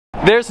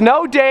There's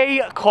no day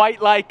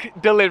quite like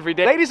delivery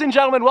day. Ladies and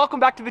gentlemen,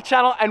 welcome back to the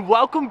channel and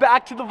welcome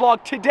back to the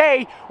vlog.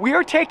 Today, we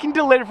are taking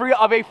delivery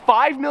of a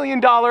 $5 million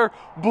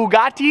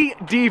Bugatti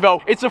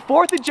Divo. It's the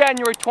 4th of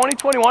January,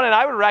 2021, and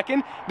I would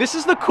reckon this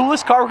is the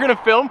coolest car we're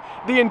gonna film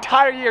the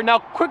entire year. Now,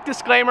 quick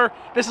disclaimer,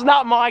 this is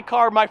not my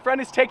car. My friend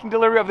is taking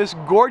delivery of this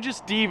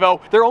gorgeous Divo.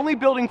 They're only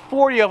building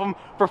 40 of them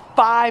for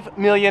 $5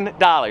 million.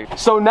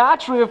 So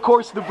naturally, of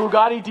course, the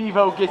Bugatti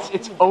Divo gets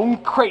its own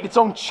crate, its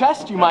own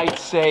chest, you might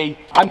say.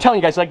 I'm telling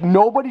you guys, like,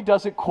 nobody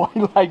does it quite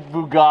like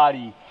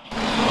Bugatti.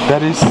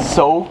 That is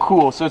so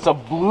cool. So it's a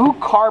blue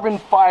carbon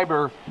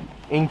fiber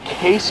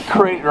encased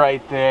crate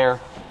right there.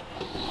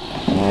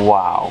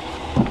 Wow.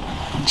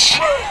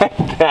 Check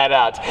that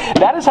out.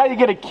 That is how you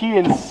get a key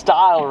in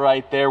style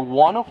right there.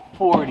 1 of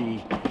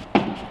 40.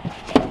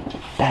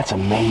 That's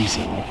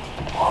amazing.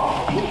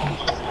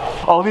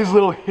 All these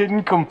little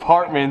hidden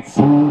compartments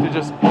to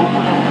just open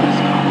up this.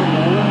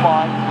 Oh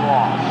my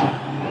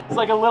gosh. It's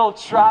like a little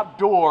trap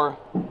door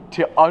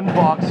to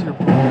unbox your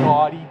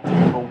Bugatti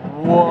Divo.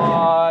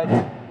 What?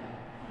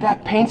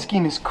 That paint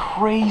scheme is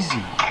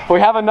crazy. We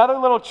have another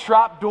little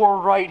trap door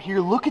right here.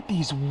 Look at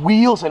these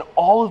wheels and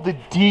all of the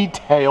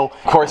detail.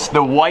 Of course,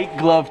 the white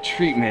glove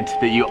treatment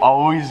that you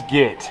always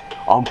get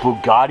on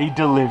Bugatti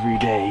delivery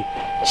day.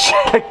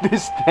 Check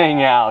this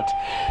thing out.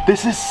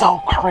 This is so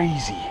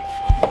crazy.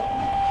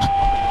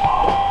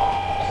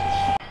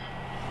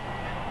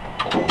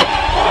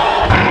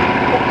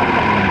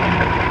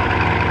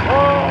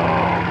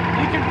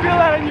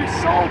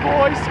 Soul,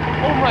 boys.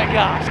 Oh my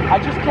gosh. I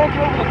just can't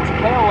get over the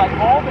tail, like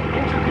all the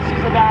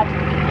intricacies of that.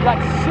 You got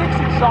 6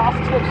 exhaust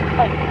tips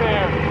right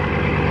there.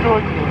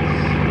 Goodness.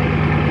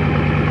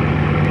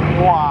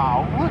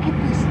 Wow, look at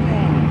this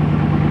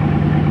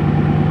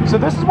thing. So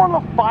this is one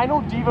of the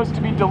final Divos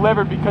to be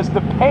delivered because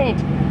the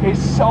paint is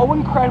so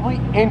incredibly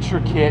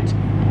intricate.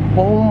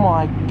 Oh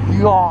my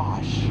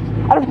gosh.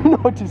 I don't even know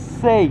what to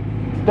say.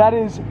 That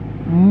is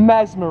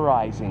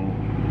mesmerizing.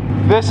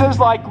 This is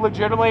like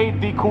legitimately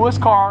the coolest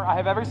car I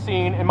have ever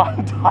seen in my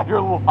entire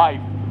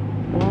life.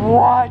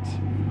 What?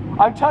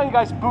 I'm telling you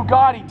guys,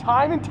 Bugatti,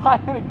 time and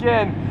time and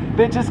again,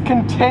 they just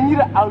continue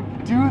to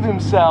outdo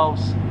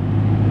themselves.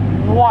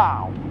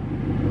 Wow.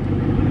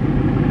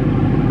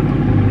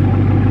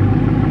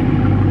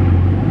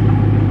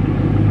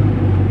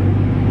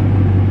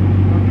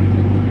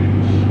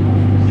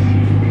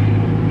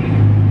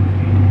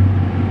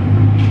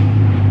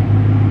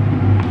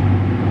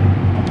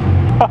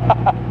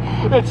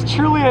 It's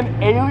truly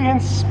an alien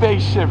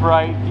spaceship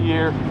right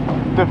here.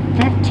 The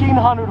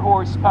 1,500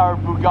 horsepower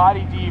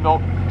Bugatti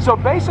Divo. So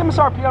base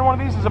MSRP on one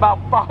of these is about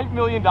 $5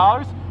 million,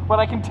 but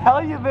I can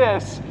tell you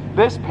this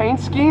paint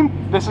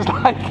scheme, this is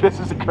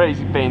a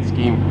crazy paint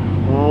scheme.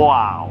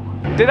 Wow.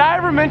 Did I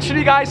ever mention to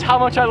you guys how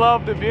much I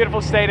love the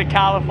beautiful state of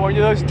California?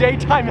 Those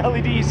daytime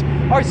LEDs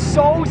are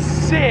so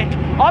sick.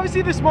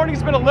 Obviously this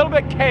morning's been a little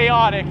bit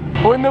chaotic.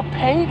 When the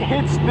paint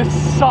hits the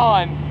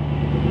sun,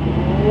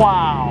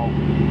 wow.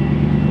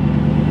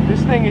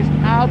 This thing is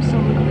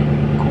absolutely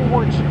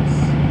gorgeous.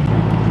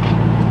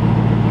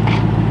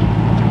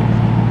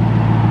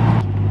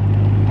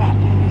 That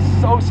thing is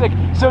so sick.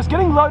 So it's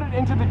getting loaded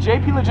into the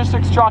JP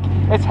Logistics truck.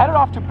 It's headed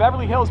off to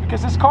Beverly Hills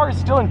because this car is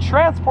still in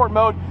transport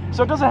mode,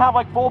 so it doesn't have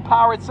like full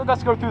power. It still has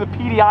to go through the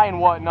PDI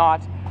and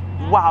whatnot.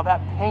 Wow, that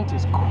paint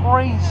is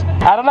crazy.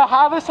 I don't know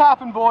how this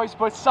happened, boys,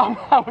 but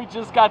somehow we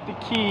just got the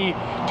key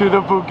to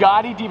the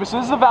Bugatti Divo. So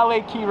this is the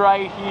valet key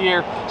right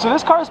here. So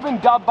this car has been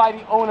dubbed by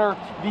the owner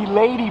the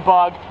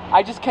Ladybug.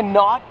 I just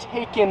cannot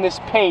take in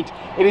this paint.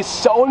 It is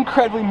so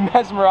incredibly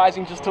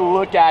mesmerizing just to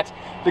look at.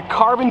 The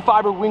carbon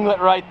fiber winglet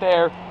right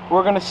there.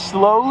 We're gonna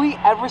slowly,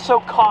 ever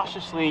so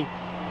cautiously,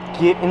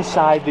 get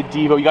inside the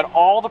Divo. You got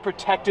all the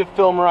protective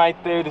film right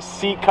there, the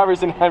seat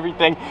covers and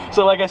everything.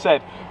 So like I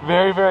said,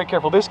 very, very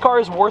careful. This car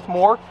is worth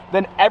more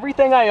than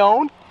everything I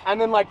own, and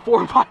then like $4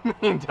 or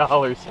 $5 million.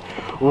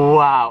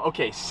 Wow.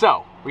 Okay,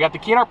 so we got the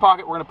key in our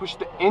pocket. We're gonna push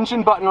the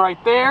engine button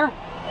right there.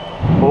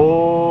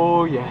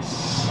 Oh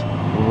yes.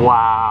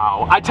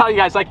 Wow. I tell you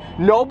guys, like,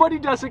 nobody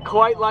does it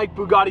quite like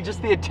Bugatti.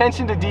 Just the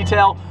attention to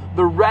detail,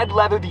 the red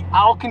leather, the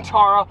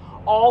Alcantara,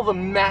 all the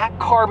matte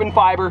carbon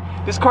fiber.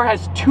 This car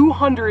has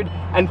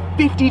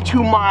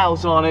 252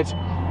 miles on it.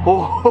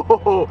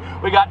 Oh,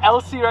 we got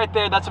LC right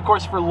there. That's of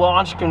course for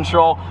launch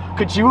control.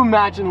 Could you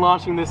imagine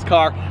launching this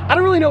car? I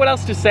don't really know what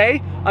else to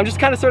say. I'm just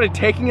kind of sort of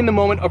taking in the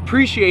moment,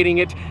 appreciating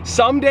it.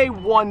 Someday,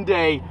 one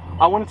day,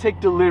 I want to take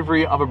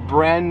delivery of a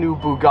brand new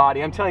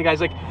Bugatti. I'm telling you guys,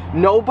 like,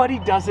 nobody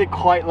does it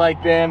quite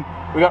like them.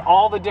 We got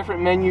all the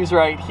different menus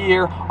right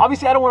here.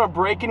 Obviously, I don't want to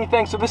break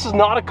anything, so this is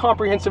not a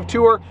comprehensive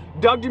tour.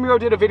 Doug DeMuro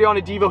did a video on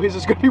a Divo. His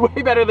is going to be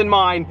way better than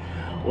mine.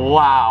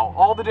 Wow,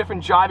 all the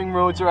different driving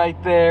modes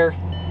right there.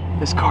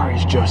 This car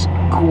is just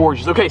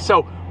gorgeous. Okay,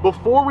 so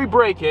before we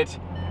break it,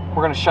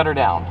 we're going to shut her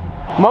down.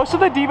 Most of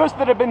the Divos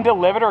that have been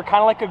delivered are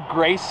kind of like a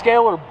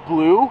grayscale or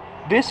blue.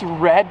 This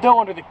red though,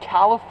 under the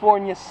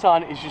California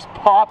sun, is just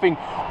popping.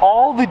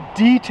 All the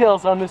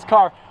details on this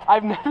car,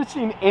 I've never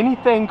seen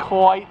anything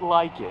quite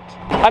like it.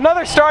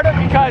 Another startup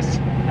because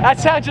That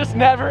sound just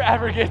never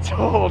ever gets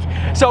old.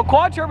 So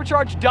quad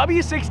turbocharged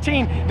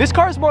W16, this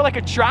car is more like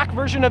a track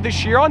version of the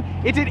Chiron.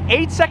 It did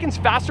 8 seconds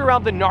faster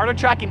around the Nardo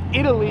track in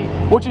Italy,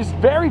 which is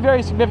very,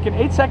 very significant.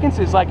 8 seconds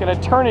is like an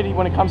eternity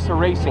when it comes to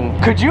racing.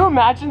 Could you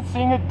imagine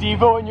seeing a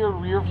Devo in your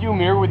rear view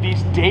mirror with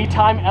these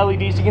daytime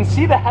LEDs? You can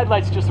see the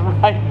headlights just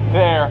right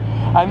there.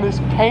 And this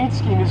paint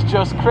scheme is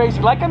just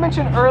crazy. Like I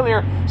mentioned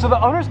earlier, so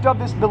the owners dubbed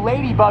this the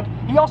Ladybug.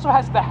 He also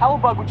has the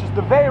Hellbug, which is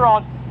the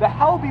Veyron, the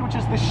Hellbee, which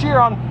is the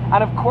Chiron,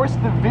 and of course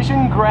the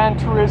Vision Gran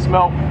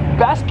Turismo.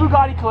 Best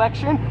Bugatti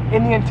collection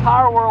in the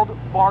entire world,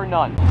 bar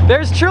none.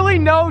 There's truly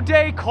no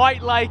day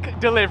quite like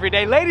delivery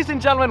day. Ladies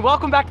and gentlemen,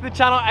 welcome back to the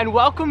channel and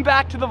welcome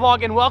back to the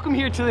vlog and welcome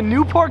here to the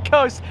Newport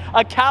Coast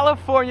of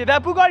California.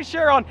 That Bugatti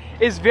Chiron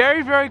is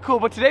very, very cool,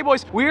 but today,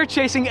 boys, we are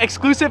chasing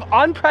exclusive,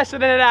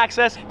 unprecedented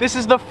access. This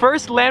is the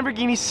first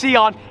Lamborghini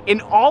Sion in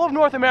all of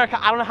North America.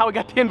 I don't know how we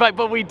got the invite,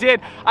 but we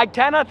did. I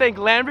cannot thank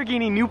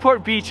Lamborghini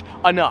Newport Beach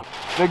enough.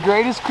 The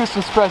greatest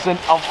Christmas present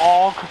of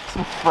all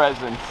Christmas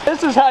presents.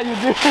 This is how you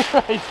do it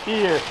right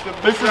here.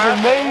 This is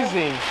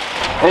amazing.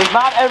 It's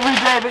not every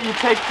day that you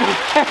take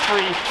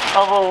delivery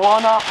of a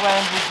one-off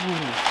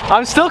Lamborghini.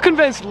 I'm still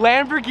convinced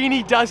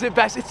Lamborghini does it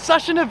best. It's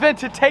such an event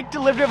to take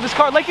delivery of this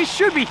car, like it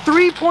should be.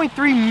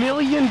 $3.3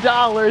 million.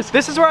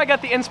 This is where I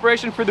got the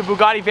inspiration for the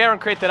Bugatti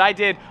Veyron crate that I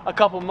did a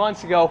couple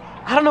months ago.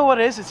 I don't know what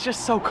it is, it's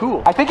just so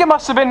cool. I think it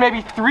must have been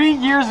maybe 3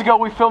 years ago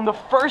we filmed the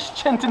first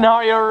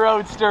Centenario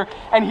Roadster,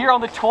 and here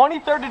on the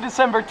 23rd of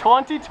December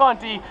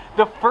 2020,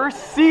 the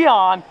first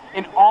Sion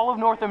in all of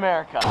North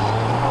America.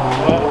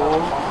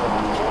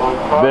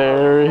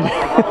 There it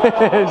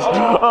is.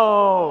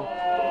 Oh.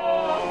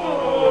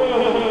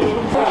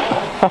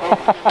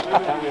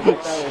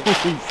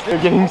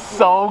 They're getting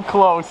so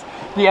close.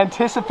 The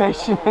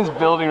anticipation is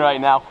building right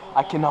now.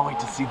 I cannot wait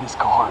to see this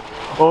car.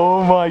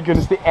 Oh my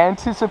goodness, the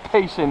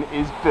anticipation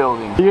is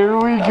building. Here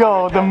we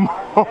go, the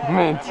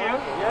moment.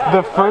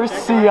 The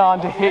first Sion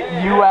to hit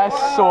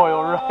US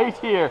soil right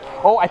here.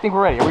 Oh, I think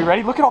we're ready. Are we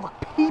ready? Look at all the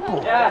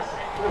people. Yes.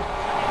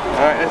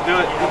 All right, let's do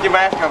it. Get your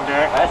mask up,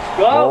 Derek. Let's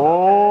go.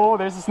 Oh,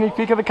 there's a sneak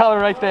peek of the color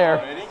right there.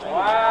 Ready?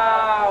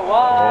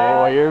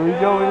 Wow. Oh, here we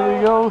go, here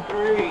we go.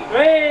 Three.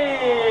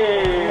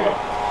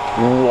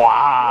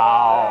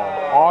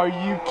 Wow. Are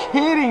you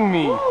kidding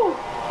me?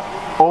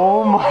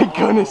 Oh my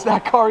goodness,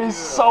 that car is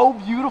so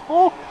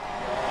beautiful.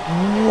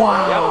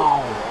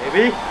 Wow.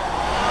 Baby.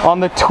 On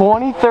the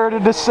 23rd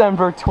of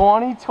December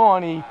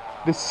 2020,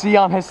 the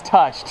Sion has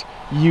touched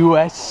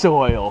US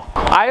soil.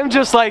 I am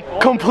just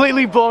like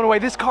completely blown away.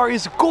 This car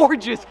is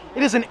gorgeous.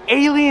 It is an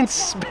alien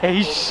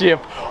spaceship.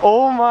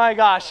 Oh my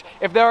gosh.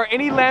 If there are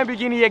any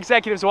Lamborghini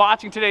executives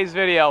watching today's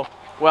video,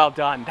 well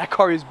done. That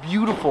car is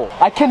beautiful.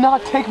 I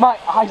cannot take my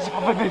eyes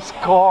off of this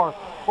car.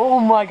 Oh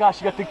my gosh,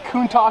 you got the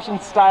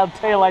Countach style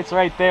taillights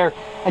right there.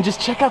 And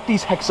just check out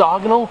these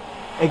hexagonal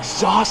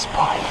exhaust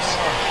pipes.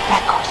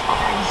 That car's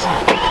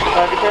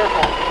crazy. Be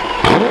careful.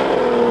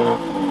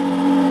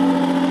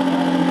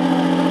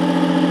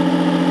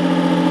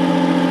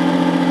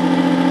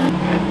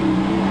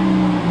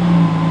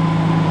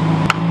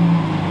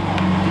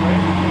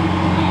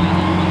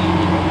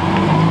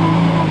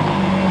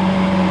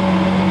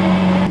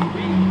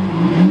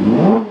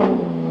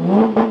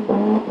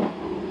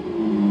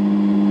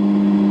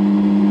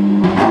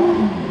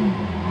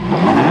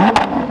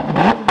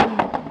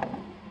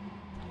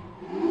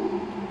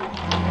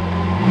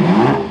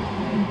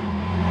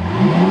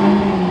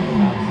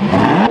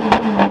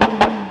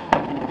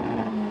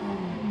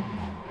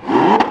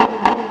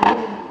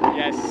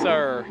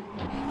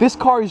 This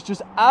car is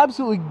just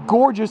absolutely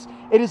gorgeous.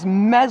 It is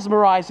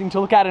mesmerizing to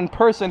look at in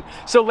person.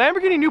 So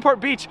Lamborghini Newport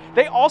Beach,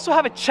 they also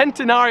have a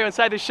Centenario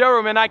inside the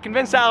showroom, and I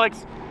convinced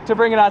Alex to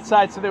bring it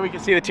outside so that we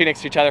can see the two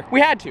next to each other. We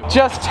had to.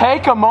 Just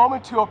take a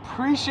moment to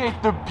appreciate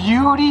the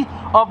beauty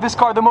of this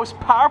car. The most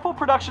powerful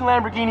production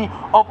Lamborghini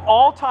of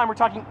all time. We're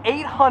talking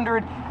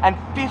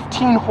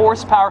 815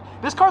 horsepower.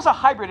 This car is a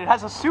hybrid. It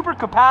has a super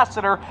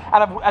capacitor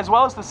and as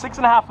well as the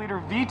 6.5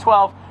 liter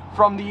V12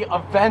 from the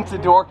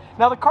Aventador.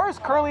 Now the car is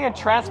currently in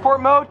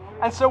transport mode,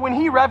 and so when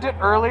he revved it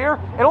earlier,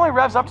 it only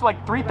revs up to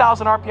like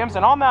 3,000 RPMs,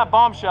 and on that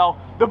bombshell,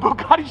 the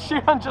Bugatti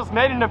Chiron just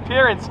made an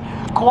appearance.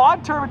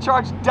 Quad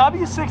turbocharged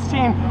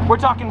W16, we're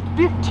talking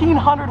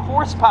 1,500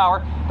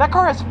 horsepower. That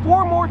car has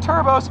 4 more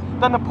turbos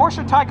than the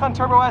Porsche Taycan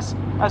Turbo S,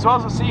 as well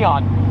as the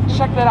Sion.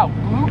 Check that out,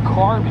 blue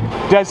carbon.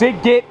 Does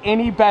it get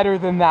any better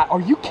than that?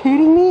 Are you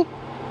kidding me?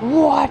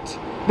 What?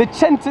 The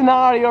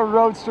Centenario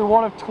Roadster,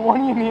 one of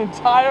 20 in the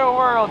entire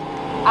world.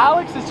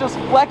 Alex is just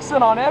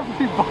flexing on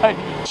everybody.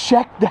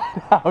 Check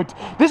that out.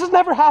 This has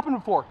never happened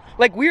before.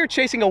 Like, we are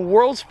chasing a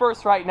world's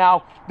first right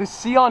now, the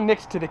Sion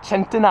next to the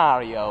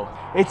Centenario.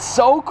 It's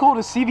so cool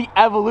to see the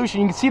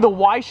evolution. You can see the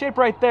Y shape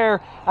right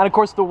there, and of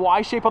course the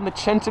Y shape on the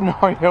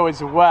Centenario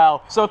as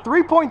well. So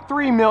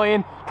 3.3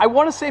 million, I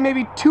want to say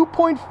maybe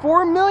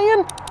 2.4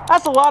 million?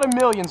 That's a lot of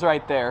millions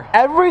right there.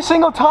 Every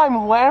single time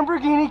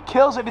Lamborghini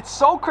kills it, it's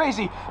so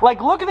crazy.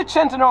 Like, look at the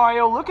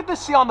Centenario, look at the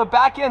Sion, the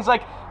back ends,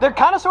 like, they're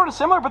kind of sort of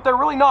similar, but they're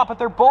really not, but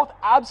they're both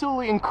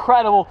absolutely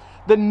incredible.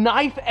 the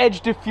knife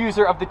edge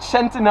diffuser of the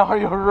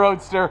Centenario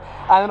Roadster,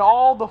 and then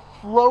all the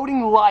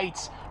floating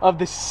lights of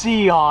the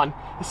Sion.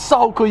 It's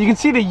so cool. You can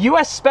see the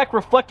US spec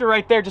reflector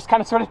right there, just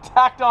kind of sort of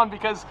tacked on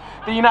because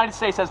the United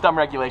States has dumb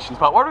regulations.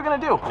 But what are we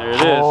gonna do? There it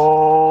is.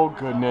 Oh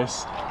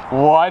goodness,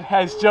 what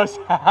has just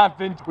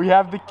happened? We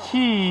have the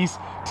keys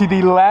to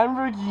the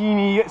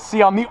Lamborghini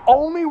Sion, the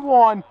only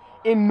one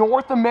in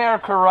North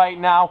America right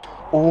now.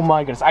 Oh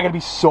my goodness, I gotta be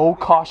so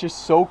cautious,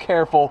 so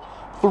careful.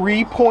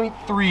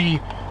 $3.3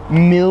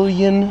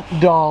 million.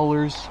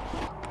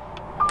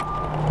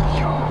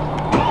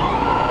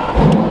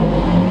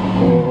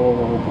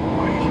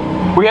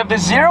 We have the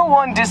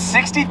 01 to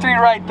 63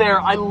 right there.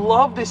 I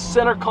love this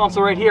center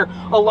console right here.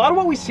 A lot of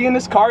what we see in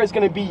this car is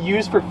going to be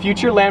used for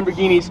future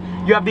Lamborghinis.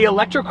 You have the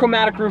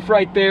electrochromatic roof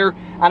right there,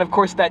 and of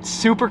course that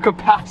super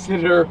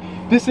capacitor.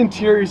 This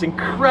interior is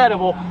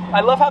incredible.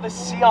 I love how the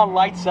Sion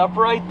lights up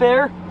right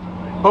there.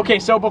 Okay,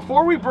 so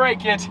before we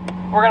break it,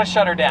 we're going to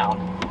shut her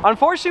down.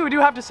 Unfortunately, we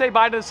do have to say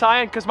bye to the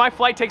Sion because my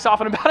flight takes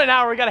off in about an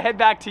hour. We got to head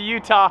back to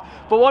Utah,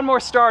 but one more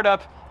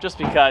startup. Just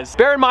because.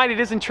 Bear in mind, it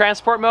is in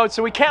transport mode,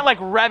 so we can't like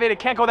rev it, it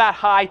can't go that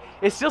high.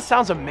 It still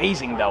sounds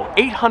amazing though.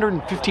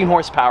 815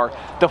 horsepower,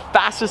 the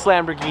fastest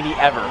Lamborghini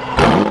ever.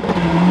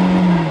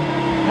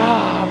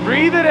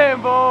 Breathe it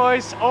in,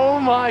 boys. Oh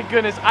my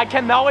goodness. I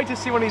cannot wait to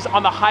see when he's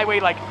on the highway,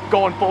 like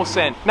going full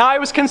send. Now, I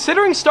was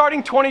considering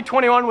starting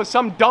 2021 with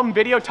some dumb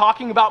video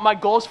talking about my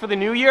goals for the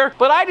new year,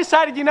 but I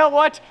decided, you know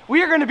what?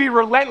 We are gonna be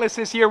relentless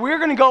this year. We're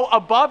gonna go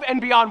above and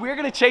beyond. We're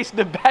gonna chase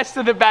the best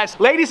of the best.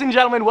 Ladies and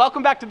gentlemen,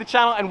 welcome back to the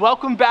channel and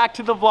welcome back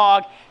to the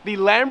vlog. The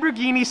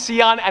Lamborghini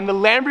Sion and the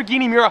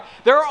Lamborghini Miura.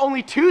 There are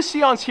only two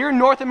Sions here in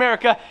North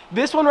America.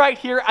 This one right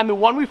here and the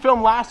one we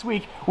filmed last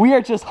week. We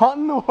are just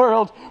hunting the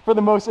world for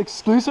the most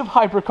exclusive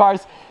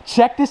hypercars.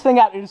 Check this thing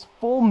out. It is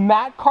full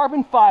matte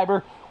carbon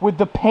fiber with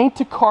the paint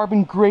to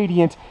carbon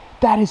gradient.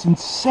 That is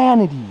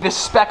insanity. The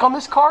spec on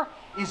this car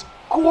is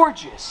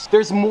gorgeous.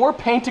 There's more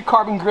paint to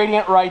carbon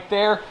gradient right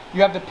there.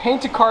 You have the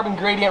paint to carbon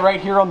gradient right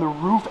here on the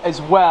roof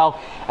as well.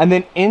 And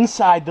then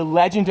inside the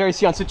legendary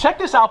Sion. So check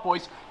this out,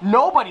 boys.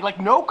 Nobody, like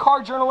no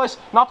car journalist,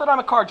 not that I'm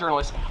a car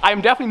journalist, I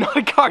am definitely not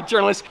a car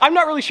journalist. I'm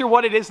not really sure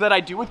what it is that I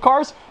do with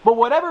cars, but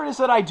whatever it is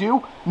that I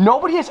do,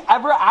 nobody has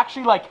ever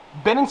actually like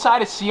been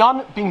inside a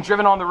Sion being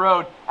driven on the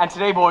road. And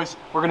today, boys,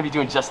 we're gonna be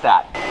doing just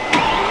that.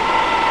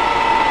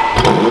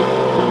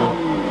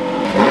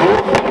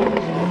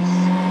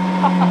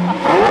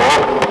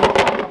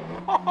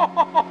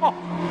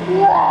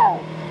 Wow!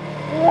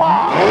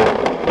 Wow!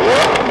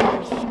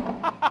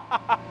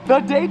 The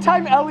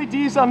daytime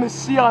LEDs on the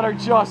Sion are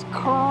just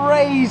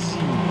crazy.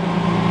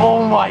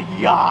 Oh my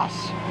gosh.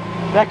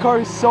 That car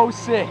is so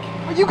sick.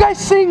 Are you guys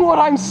seeing what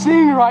I'm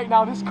seeing right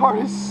now? This car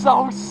is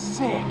so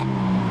sick.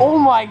 Oh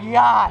my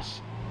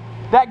gosh.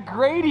 That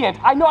gradient.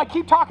 I know I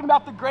keep talking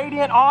about the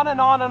gradient on and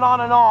on and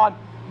on and on,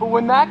 but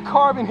when that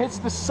carbon hits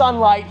the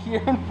sunlight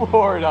here in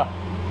Florida,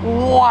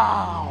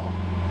 wow.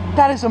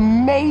 That is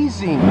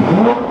amazing.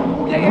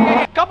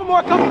 Yeah. Couple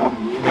more.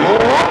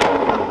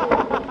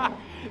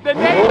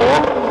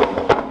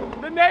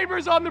 The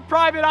neighbors on the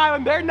private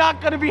island, they're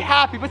not gonna be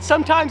happy, but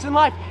sometimes in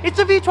life, it's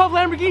a V12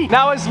 Lamborghini.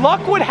 Now, as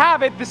luck would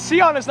have it, the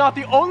Sion is not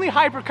the only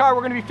hypercar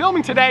we're gonna be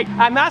filming today,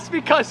 and that's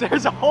because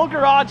there's a whole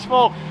garage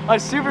full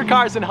of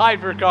supercars and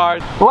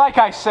hypercars. Like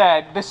I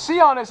said, the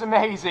Sion is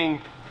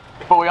amazing,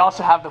 but we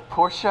also have the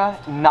Porsche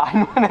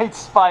 918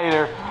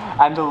 Spider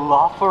and the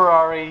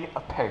LaFerrari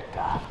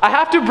Aperta. I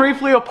have to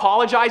briefly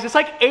apologize. It's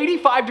like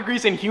 85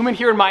 degrees and humid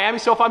here in Miami,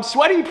 so if I'm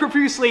sweating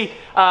profusely,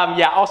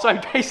 yeah, also I'm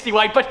pasty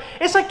white, but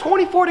it's like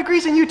 24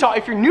 degrees in Utah.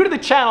 If you're new to the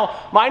channel,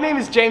 my name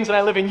is James and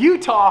I live in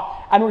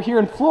Utah, and we're here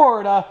in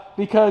Florida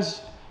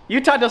because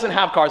Utah doesn't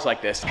have cars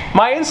like this.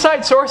 My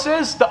inside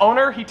sources, the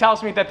owner, he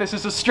tells me that this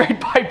is a straight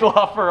pipe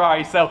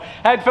LaFerrari, so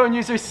headphone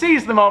user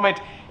seize the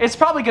moment. It's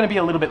probably gonna be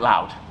a little bit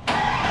loud.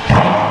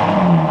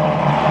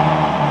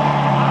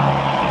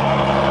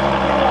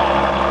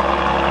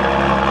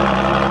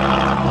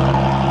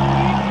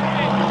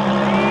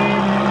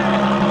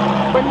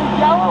 When the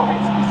yellow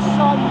hits the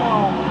sun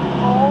though,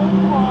 oh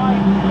my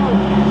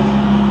goodness,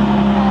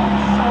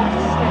 so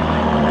sick.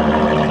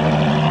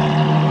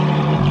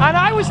 And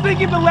I was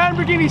thinking the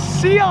Lamborghini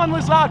Sion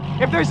was loud.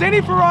 If there's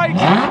any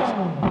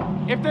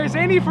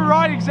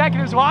Ferrari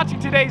executives watching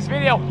today's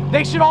video,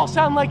 they should all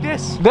sound like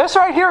this. This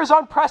right here is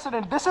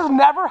unprecedented. This has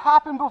never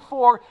happened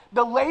before.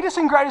 The latest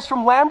and greatest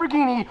from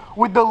Lamborghini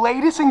with the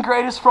latest and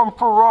greatest from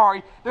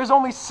Ferrari. There's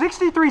only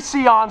 63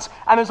 Sions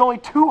and there's only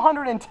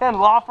 210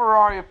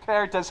 LaFerrari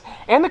Apertas.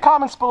 In the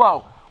comments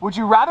below, would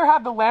you rather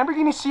have the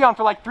Lamborghini Sion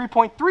for like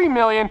 3.3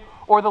 million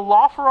or the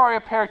LaFerrari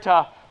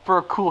Aperta for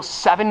a cool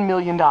 $7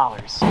 million?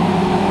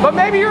 But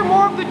maybe you're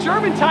more of the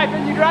German type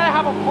and you'd rather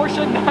have a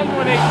Porsche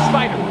 918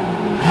 Spider.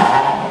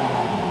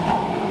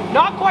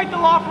 Not quite the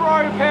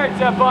LaFerrari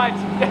Aperta, but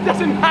it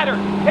doesn't matter.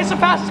 It's the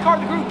fastest car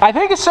in the group. I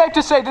think it's safe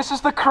to say this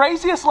is the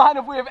craziest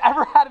lineup we have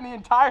ever had in the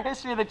entire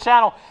history of the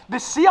channel. The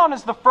Sion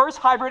is the first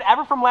hybrid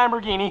ever from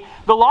Lamborghini,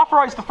 the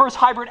LaFerrari is the first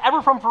hybrid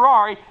ever from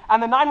Ferrari,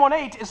 and the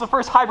 918 is the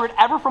first hybrid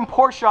ever from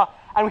Porsche,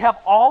 and we have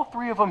all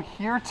three of them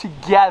here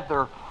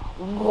together.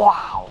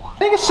 Wow. I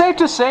think it's safe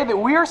to say that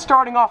we are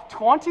starting off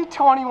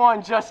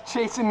 2021 just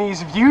chasing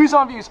these views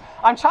on views.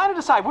 I'm trying to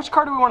decide which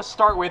car do we want to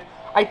start with.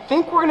 I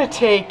think we're gonna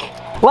take,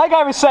 like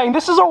I was saying,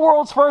 this is a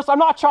world's first. I'm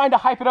not trying to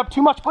hype it up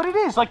too much, but it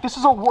is. Like, this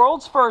is a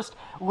world's first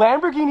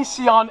Lamborghini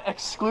Sion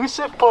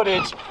exclusive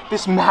footage.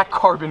 This matte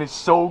carbon is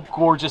so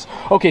gorgeous.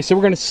 Okay, so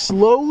we're gonna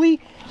slowly,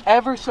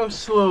 ever so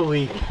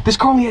slowly, this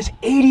car only has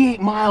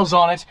 88 miles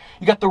on it.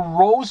 You got the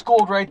rose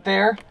gold right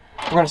there.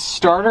 We're gonna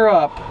start her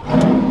up.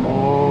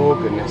 Oh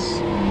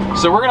goodness.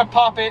 So we're gonna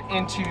pop it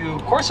into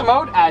Corsa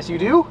mode, as you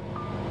do.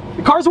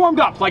 The car's warmed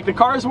up, like the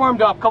car is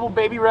warmed up. Couple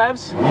baby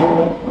revs.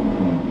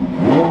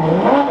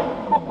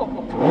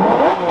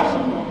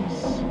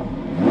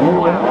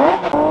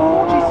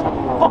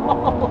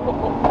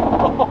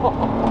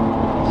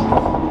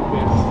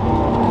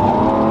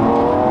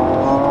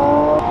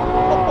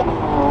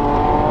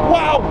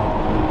 Wow!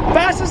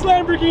 Fastest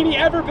Lamborghini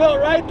ever built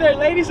right there,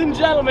 ladies and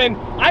gentlemen.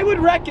 I would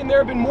reckon there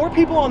have been more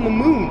people on the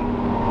moon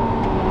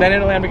than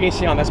in a Lamborghini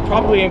Sion. That's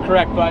probably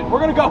incorrect, but we're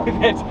gonna go with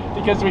it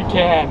because we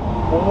can.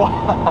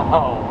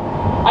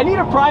 Wow! I need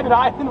a private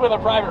island with a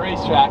private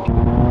racetrack.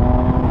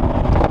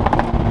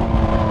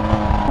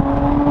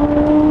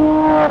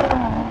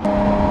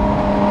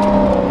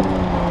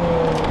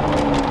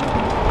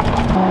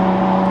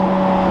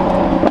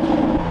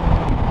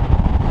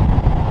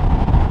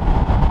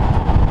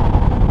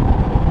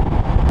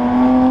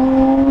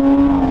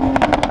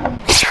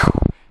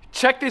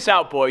 Check this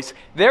out, boys.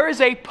 There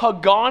is a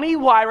Pagani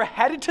Huayra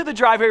headed to the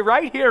driveway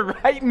right here,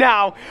 right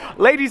now.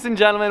 Ladies and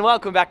gentlemen,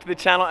 welcome back to the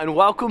channel and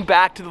welcome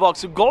back to the vlog.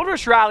 So Gold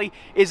Rush Rally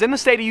is in the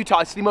state of Utah.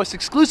 It's the most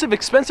exclusive,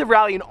 expensive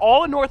rally in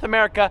all of North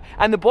America,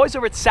 and the boys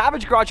over at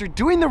Savage Garage are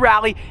doing the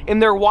rally in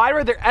their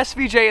Huayra, their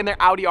SVJ, and their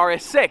Audi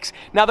RS6.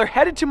 Now they're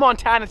headed to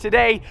Montana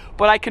today,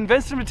 but I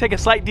convinced them to take a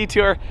slight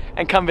detour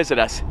and come visit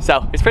us.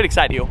 So it's pretty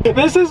exciting.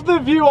 This is the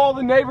view all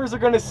the neighbors are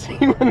gonna see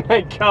when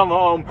they come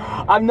home.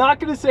 I'm not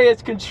gonna say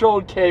it's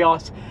controlled chaos.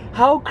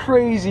 How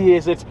crazy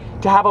is it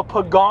to have a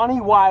Pagani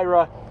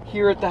Huayra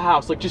here at the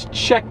house? Like, just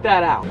check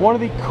that out. One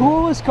of the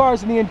coolest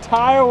cars in the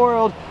entire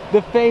world,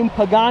 the famed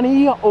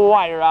Pagani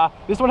Huayra.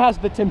 This one has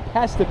the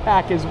Tempesta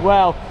pack as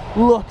well.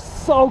 Looks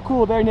so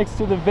cool there next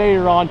to the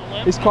Veyron.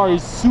 This car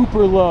is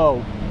super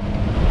low.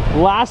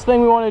 Last thing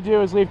we want to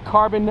do is leave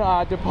carbon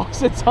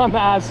deposits on the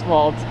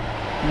asphalt.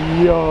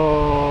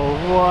 Yo,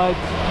 what?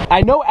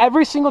 I know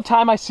every single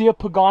time I see a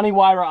Pagani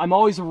Huayra, I'm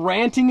always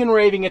ranting and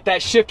raving at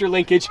that shifter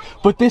linkage,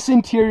 but this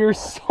interior is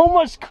so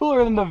much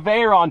cooler than the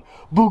Veyron.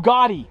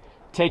 Bugatti,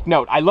 take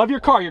note. I love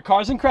your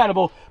car's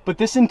incredible, but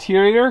this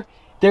interior,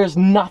 there's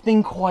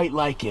nothing quite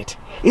like it.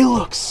 It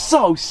looks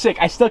so sick.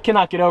 I still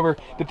cannot get over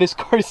that this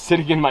car is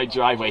sitting in my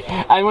driveway.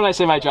 And when I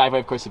say my driveway,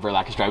 of course the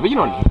Verlacus driveway, but you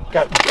know what I mean.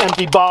 Got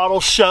empty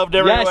bottles shoved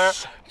everywhere.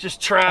 Yes. Just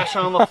trash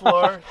on the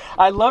floor.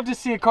 I love to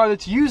see a car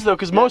that's used though,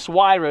 because most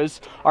Huayras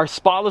are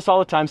spotless all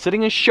the time,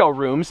 sitting in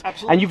showrooms.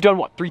 Absolutely. And you've done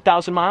what,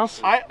 3,000 miles?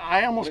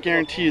 I almost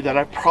guarantee you that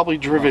I've probably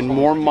driven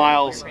more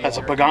miles as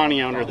a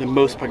Pagani owner than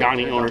most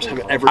Pagani owners have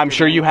ever. I'm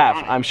sure you have.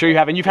 I'm sure you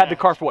have. And you've had the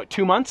car for what,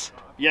 2 months?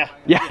 Yeah.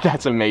 Yeah,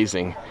 that's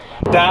amazing.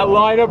 That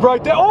lineup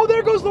right there. Oh,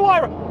 there goes the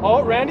Huayra.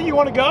 Oh, Randy, you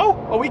want to go?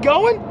 Are we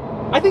going?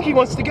 I think he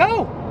wants to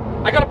go.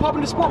 I gotta pop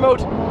into sport mode.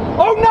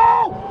 Oh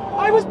no!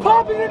 I was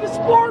popping into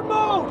sport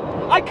mode.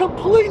 I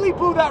completely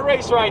blew that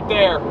race right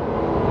there.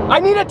 I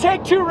need a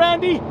take two,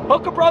 Randy.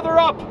 Hook a brother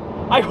up.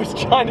 I was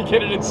trying to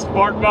get it in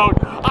sport mode.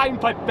 I'm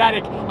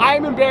pathetic. I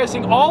am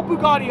embarrassing all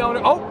Bugatti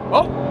owners.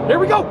 Oh, here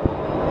we go.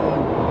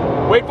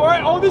 Wait for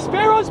it. Oh, this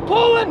Veyron's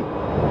pulling.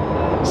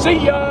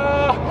 See ya.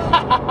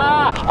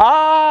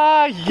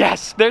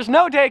 Yes, there's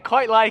no day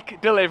quite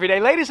like delivery day.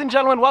 Ladies and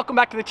gentlemen, welcome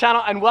back to the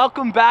channel and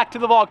welcome back to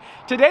the vlog.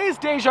 Today is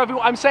deja vu.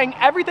 I'm saying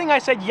everything I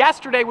said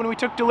yesterday when we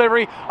took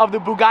delivery of the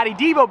Bugatti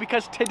Divo,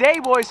 because today,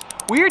 boys,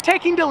 we are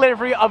taking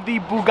delivery of the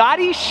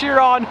Bugatti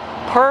Chiron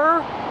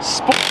Per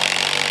Sport.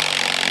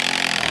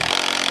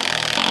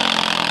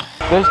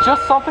 There's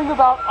just something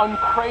about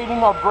uncrating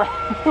a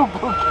brand new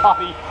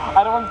Bugatti.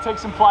 I don't want to take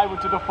some plywood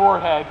to the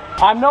forehead.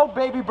 I'm no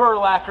baby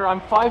burlacker. I'm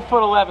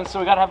 5'11", so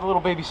we gotta have a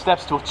little baby step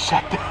stool.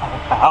 Check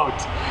that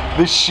out.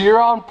 The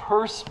Chiron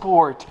Per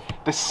Sport,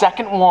 the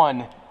second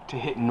one to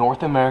hit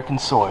North American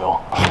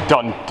soil.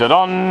 Dun, dun,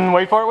 dun.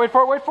 Wait for it, wait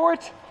for it, wait for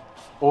it.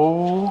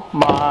 Oh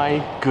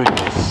my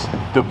goodness.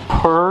 The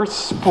Per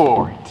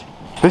Sport.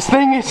 This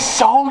thing is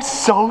so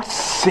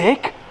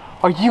sick.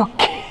 Are you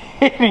kidding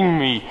kidding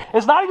me?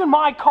 It's not even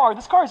my car.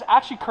 This car is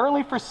actually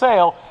currently for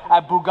sale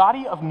at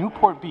Bugatti of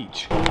Newport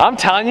Beach. I'm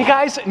telling you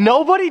guys,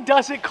 nobody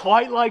does it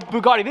quite like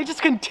Bugatti. They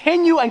just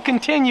continue and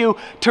continue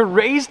to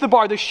raise the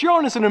bar. The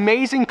Chiron is an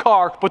amazing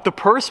car, but the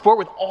Purse Sport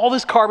with all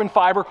this carbon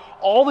fiber,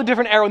 all the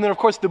different aero, and then of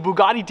course the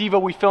Bugatti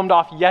Divo we filmed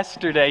off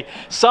yesterday.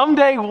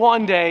 Someday,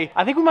 one day,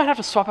 I think we might have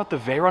to swap out the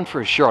Veyron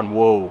for a Chiron.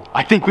 Whoa,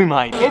 I think we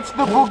might. It's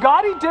the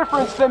Bugatti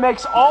difference that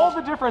makes all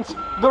the difference.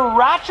 The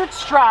ratchet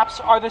straps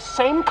are the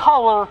same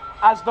color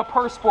as the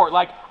Purse Sport.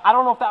 Like, I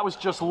don't know if that was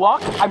just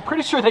luck. I'm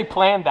pretty sure they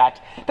planned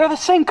that. They're the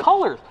same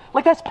color.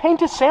 Like, that's paint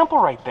to sample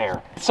right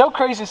there. It's so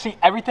crazy to see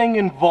everything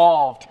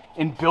involved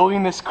in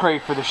building this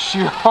crate for the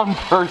Chiron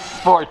Purse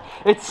Sport.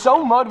 It's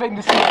so motivating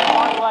to see a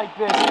car like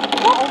this.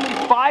 We're only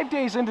 5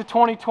 days into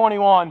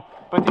 2021,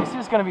 but this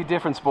is gonna be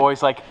different,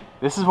 boys. Like,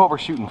 this is what we're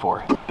shooting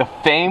for. The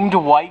famed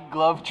white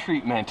glove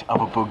treatment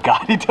of a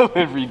Bugatti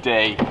delivery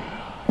day.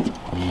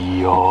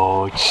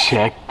 Yo,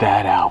 check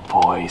that out,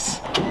 boys.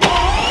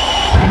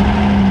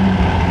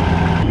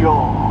 Yo,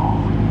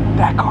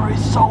 that car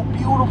is so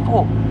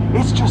beautiful.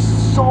 It's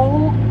just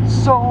so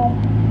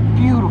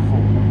beautiful.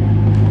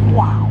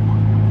 Wow.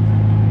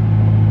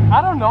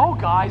 I don't know,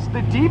 guys.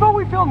 The Divo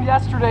we filmed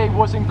yesterday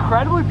was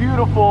incredibly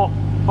beautiful,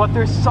 but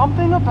there's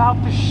something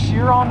about the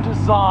Chiron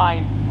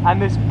design,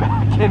 and this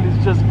back end is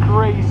just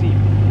crazy.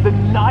 The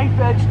knife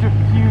edge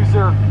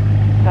diffuser,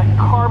 that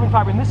carbon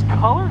fiber, and this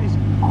color is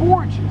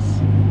gorgeous.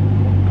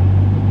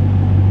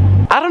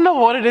 I don't know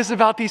what it is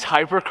about these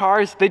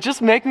hypercars. They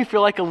just make me feel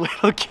like a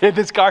little kid.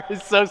 This car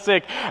is so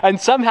sick. And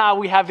somehow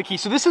we have the key.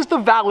 So this is the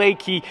valet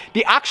key.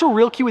 The actual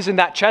real key was in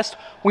that chest.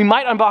 We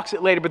might unbox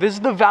it later, but this is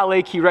the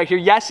valet key right here.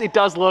 Yes, it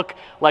does look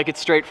like it's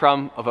straight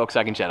from a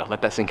Volkswagen Jetta. Let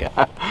that sink in.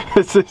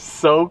 This is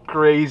so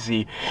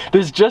crazy.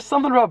 There's just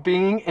something about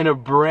being in a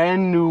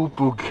brand new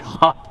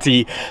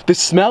Bugatti. The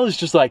smell is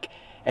just like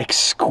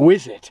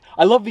exquisite.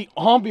 I love the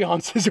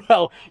ambiance as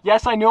well.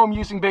 Yes, I know I'm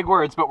using big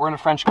words, but we're in a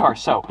French car,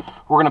 so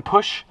we're gonna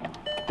push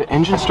the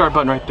engine start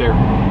button right there.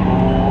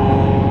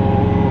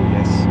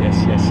 Yes.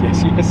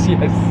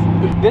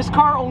 This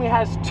car only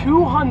has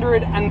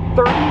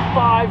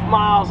 235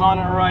 miles on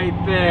it right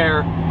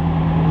there.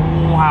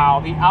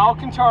 Wow, the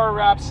Alcantara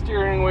wrapped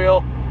steering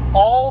wheel,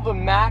 all the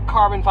matte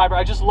carbon fiber.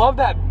 I just love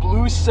that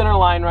blue center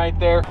line right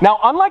there. Now,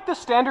 unlike the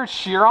standard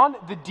Chiron,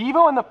 the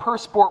Divo and the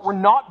Purse Sport were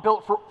not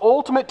built for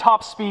ultimate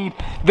top speed.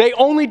 They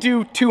only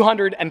do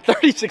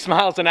 236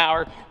 miles an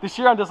hour. The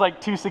Chiron does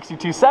like 260,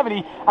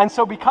 270. And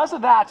so because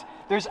of that,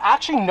 there's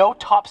actually no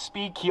top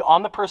speed key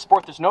on the Purse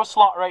Sport. There's no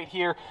slot right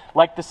here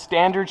like the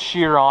standard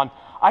Chiron.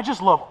 I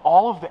just love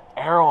all of the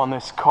aero on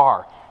this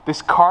car.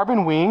 This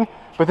carbon wing,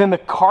 but then the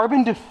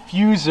carbon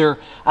diffuser,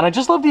 and I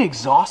just love the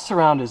exhaust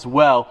surround as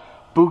well.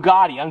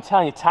 Bugatti, I'm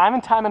telling you, time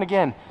and time and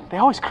again, they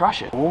always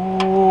crush it.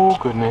 Oh,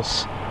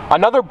 goodness.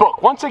 Another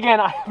book. Once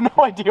again, I have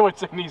no idea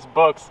what's in these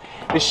books.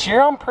 The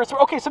Chiron Purse.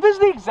 Okay, so this is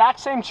the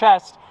exact same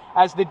chest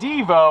as the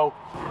Divo.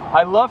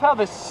 I love how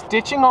the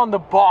stitching on the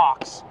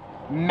box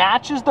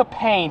matches the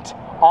paint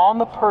on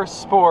the Purse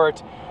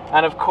Sport.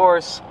 And of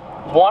course,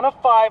 1 of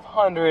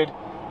 500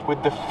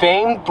 with the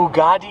famed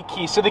Bugatti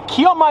key. So the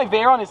key on my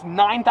Veyron is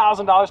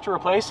 $9,000 to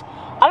replace.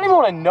 I don't even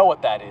want to know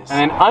what that is.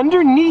 And then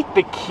underneath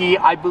the key,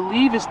 I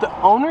believe, is the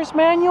owner's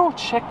manual.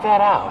 Check that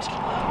out.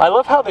 I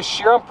love how the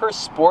Chiron Purse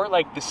Sport,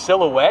 like the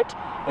silhouette,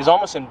 is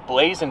almost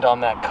emblazoned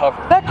on that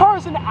cover. That car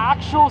is an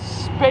actual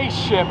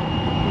spaceship.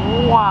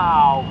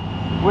 Wow.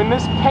 When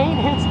this paint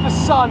hits the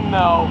sun,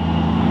 though,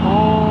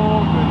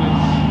 oh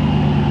goodness.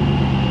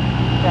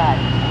 That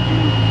is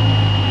beautiful.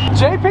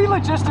 JP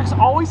Logistics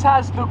always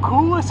has the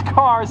coolest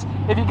cars.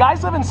 If you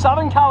guys live in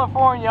Southern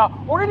California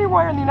or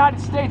anywhere in the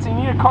United States and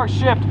you need a car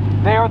shipped,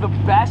 they are the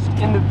best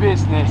in the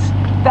business.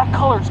 That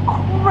color is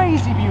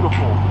crazy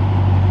beautiful.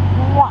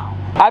 Wow.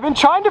 I've been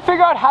trying to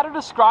figure out how to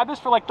describe this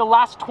for like the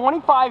last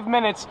 25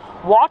 minutes.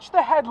 Watch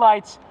the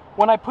headlights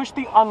when I push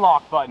the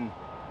unlock button.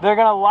 They're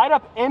gonna light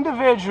up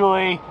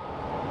individually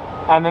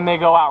and then they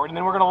go outward. And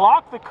then we're gonna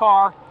lock the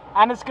car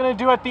and it's gonna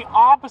do it the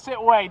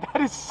opposite way.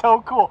 That is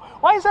so cool.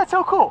 Why is that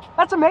so cool?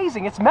 That's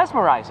amazing, it's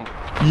mesmerizing.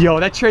 Yo,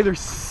 that trailer's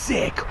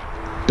sick.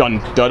 Dun,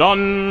 dun,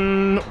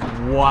 dun.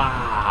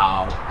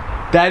 Wow.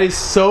 That is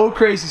so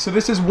crazy. So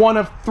this is one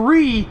of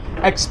 3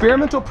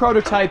 experimental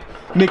prototype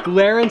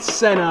McLaren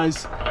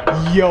Sennas.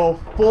 Yo,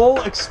 full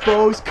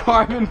exposed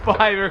carbon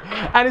fiber,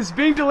 and it's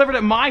being delivered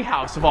at my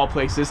house of all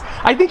places.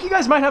 I think you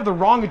guys might have the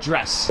wrong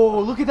address.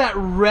 Oh, look at that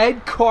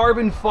red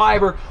carbon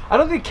fiber. I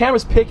don't think the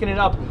camera's picking it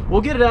up.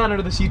 We'll get it out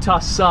under this Utah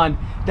sun.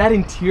 That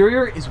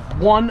interior is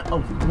 1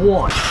 of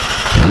 1.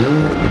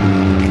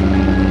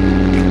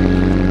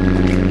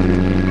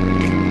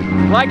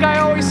 Like I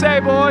always say,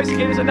 boys,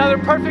 it is another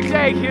perfect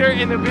day here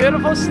in the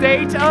beautiful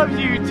state of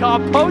Utah.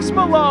 Post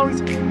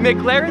Malone's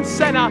McLaren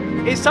Senna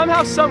is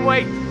somehow,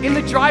 someway in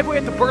the driveway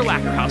at the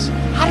Burlacker house.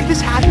 How did this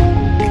happen?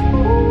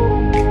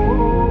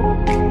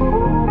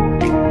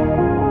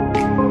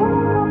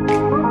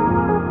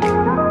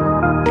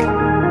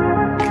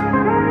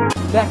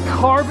 That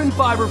carbon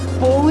fiber,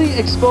 fully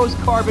exposed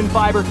carbon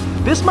fiber.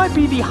 This might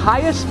be the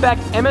highest spec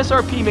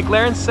MSRP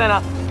McLaren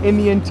Senna in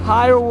the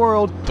entire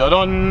world.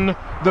 Dun-dun!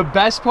 The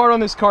best part on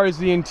this car is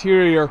the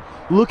interior.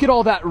 Look at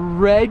all that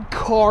red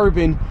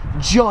carbon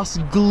just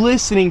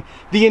glistening.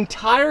 The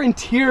entire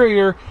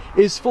interior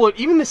is full of,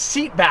 even the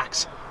seat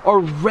backs are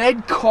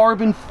red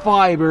carbon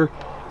fiber.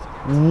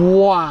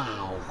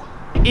 Wow.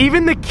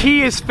 Even the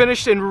key is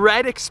finished in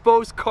red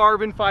exposed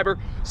carbon fiber.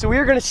 So we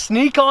are gonna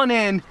sneak on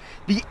in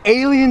the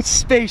alien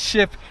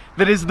spaceship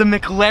that is the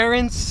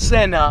McLaren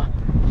Senna.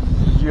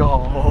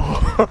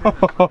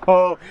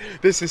 Yo,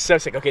 this is so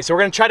sick. Okay, so we're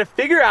gonna try to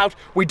figure out,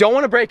 we don't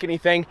wanna break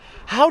anything.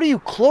 How do you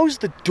close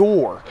the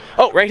door?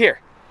 Oh, right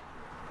here.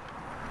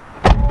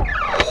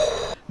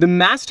 The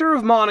Master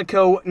of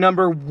Monaco,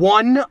 number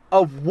 1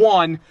 of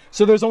 1.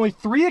 So there's only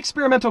 3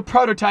 experimental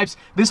prototypes.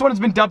 This one has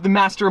been dubbed the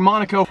Master of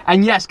Monaco.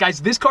 And yes, guys,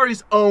 this car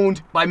is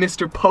owned by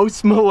Mr.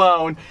 Post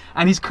Malone,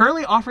 and he's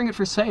currently offering it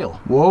for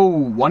sale. Whoa,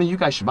 one of you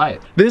guys should buy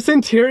it. This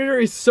interior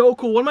is so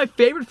cool. One of my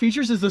favorite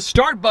features is the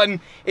start button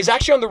is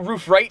actually on the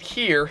roof right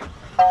here.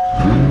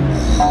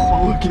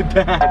 Look at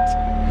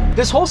that.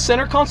 This whole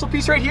center console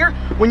piece right here,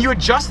 when you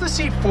adjust the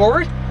seat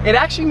forward, it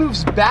actually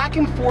moves back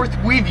and forth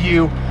with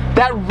you.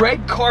 That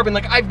red carbon,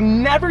 like I've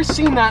never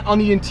seen that on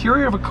the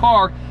interior of a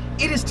car.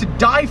 It is to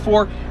die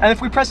for. And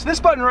if we press this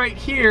button right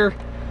here,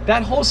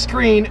 that whole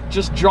screen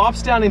just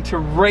drops down into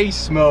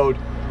race mode.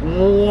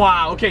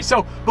 Wow, okay,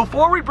 so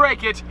before we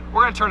break it,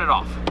 we're gonna turn it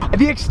off.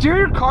 The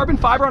exterior carbon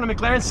fiber on a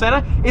McLaren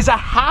Senna is a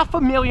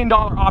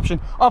 $500,000 option,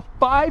 a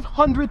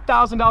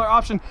 $500,000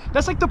 option.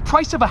 That's like the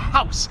price of a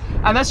house,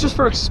 and that's just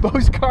for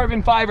exposed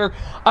carbon fiber.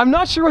 I'm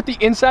not sure what the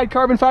inside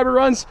carbon fiber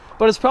runs,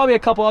 but it's probably a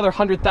couple other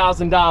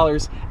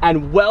 $100,000,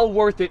 and well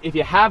worth it. If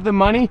you have the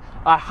money,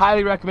 I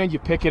highly recommend you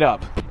pick it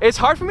up. It's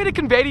hard for me to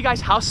convey to you guys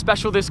how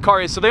special this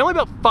car is. So they only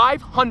built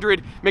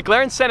 500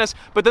 McLaren Sennas,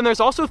 but then there's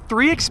also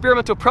 3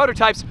 experimental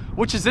prototypes,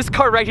 which is this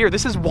car right here.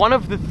 This is one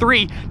of the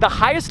 3, the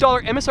highest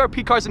dollar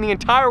MSRP cars in the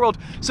entire world.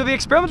 So the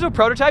experimental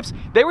prototypes,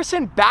 they were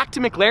sent back to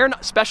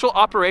McLaren Special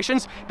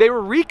Operations. They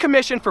were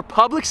recommissioned for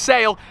public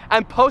sale,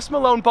 and Post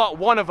Malone bought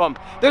one of them.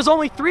 There's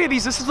only 3 of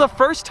these. This is the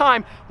first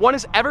time one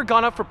has ever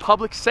gone up for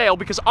public sale,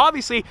 because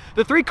obviously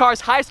the 3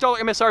 cars, highest dollar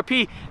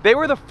MSRP, they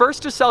were the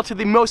first to sell to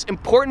the most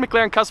important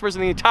McLaren customers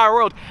in the entire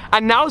world.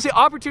 And now is the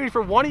opportunity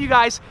for one of you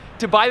guys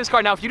to buy this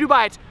car. Now, if you do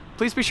buy it,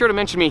 please be sure to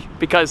mention me,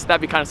 because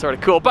that'd be kind of sort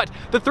of cool. But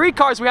the 3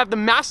 cars, we have the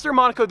Master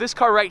Monaco, this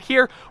car right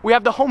here. We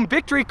have the Home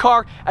Victory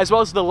car, as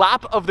well as the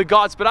Lap of the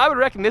Gods. But I would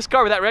reckon this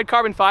car with that red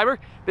carbon fiber,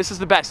 this is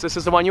the best. This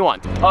is the one you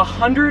want.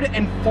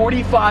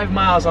 145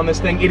 miles on this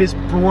thing. It is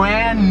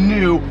brand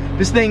new.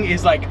 This thing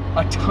is like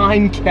a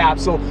time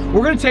capsule.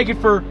 We're gonna take it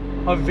for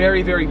a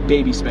very, very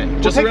baby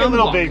spin. Just take a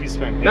little block. baby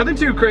spin. Yeah. Nothing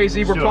too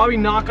crazy. We're probably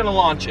not gonna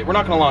launch it. We're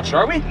not gonna launch it,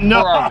 are we?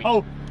 No. Or are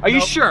we? Are you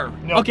sure?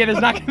 No. Okay,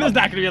 there's not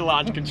gonna be a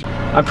launch control.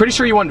 I'm pretty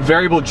sure you want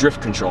variable drift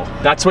control.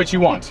 That's what you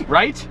want,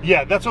 right?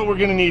 Yeah, that's what we're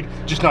gonna need,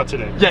 just not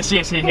today. Yes,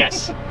 yes, yes,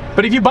 yes.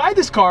 But if you buy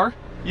this car,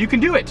 you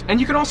can do it,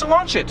 and you can also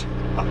launch it.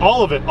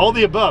 All of it, all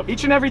the above.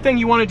 Each and everything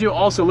you want to do.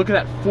 Also, look at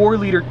that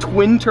 4-liter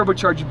twin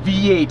turbocharged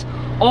V8.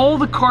 All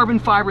the carbon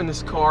fiber in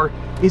this car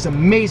is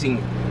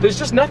amazing. There's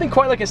just nothing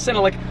quite like a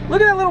Senna. Like,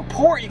 look at that little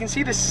port. You can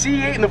see the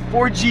C8 and the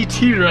Ford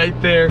GT right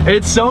there.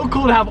 It's so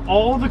cool to have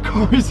all the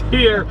cars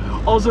here.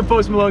 Also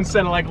Post Malone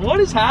Senna. Like,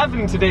 what is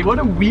happening today? What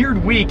a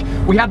weird week.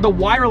 We had the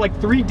Wire like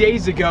 3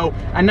 days ago,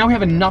 and now we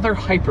have another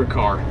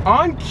hypercar.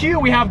 On cue,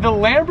 we have the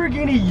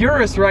Lamborghini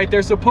Urus right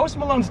there. So Post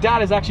Malone's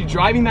dad is actually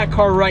driving that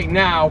car right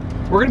now.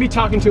 We're gonna be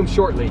talking to him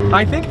shortly.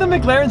 I think the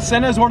McLaren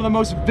Senna is one of the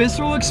most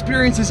visceral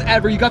experiences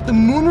ever. You got the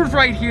moonroof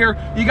right here.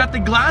 You got the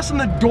glass on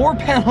the door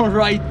panel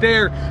right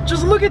there.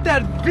 Just look at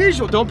that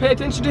visual. Don't pay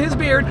attention to his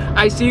beard.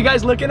 I see you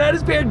guys looking at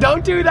his beard.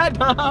 Don't do that,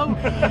 Tom.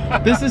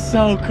 This is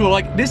so cool.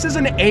 Like, this is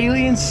an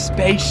alien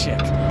spaceship.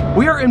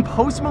 We are in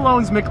Post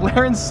Malone's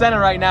McLaren Senna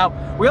right now.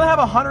 We only have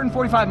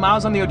 145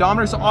 miles on the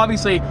odometer, so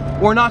obviously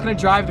we're not gonna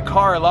drive the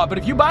car a lot. But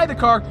if you buy the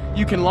car,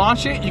 you can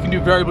launch it, you can do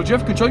variable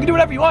drift control, you can do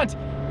whatever you want.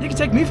 You can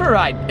take me for a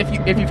ride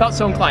if you felt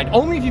so inclined.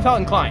 Only if you felt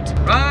inclined.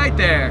 Right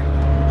there.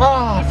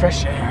 Ah,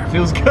 fresh air,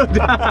 feels good.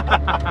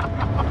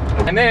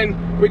 And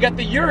then we got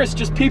the Urus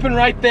just peeping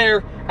right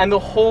there, and the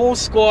whole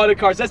squad of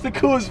cars. That's the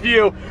coolest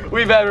view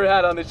we've ever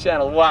had on the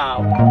channel.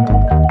 Wow.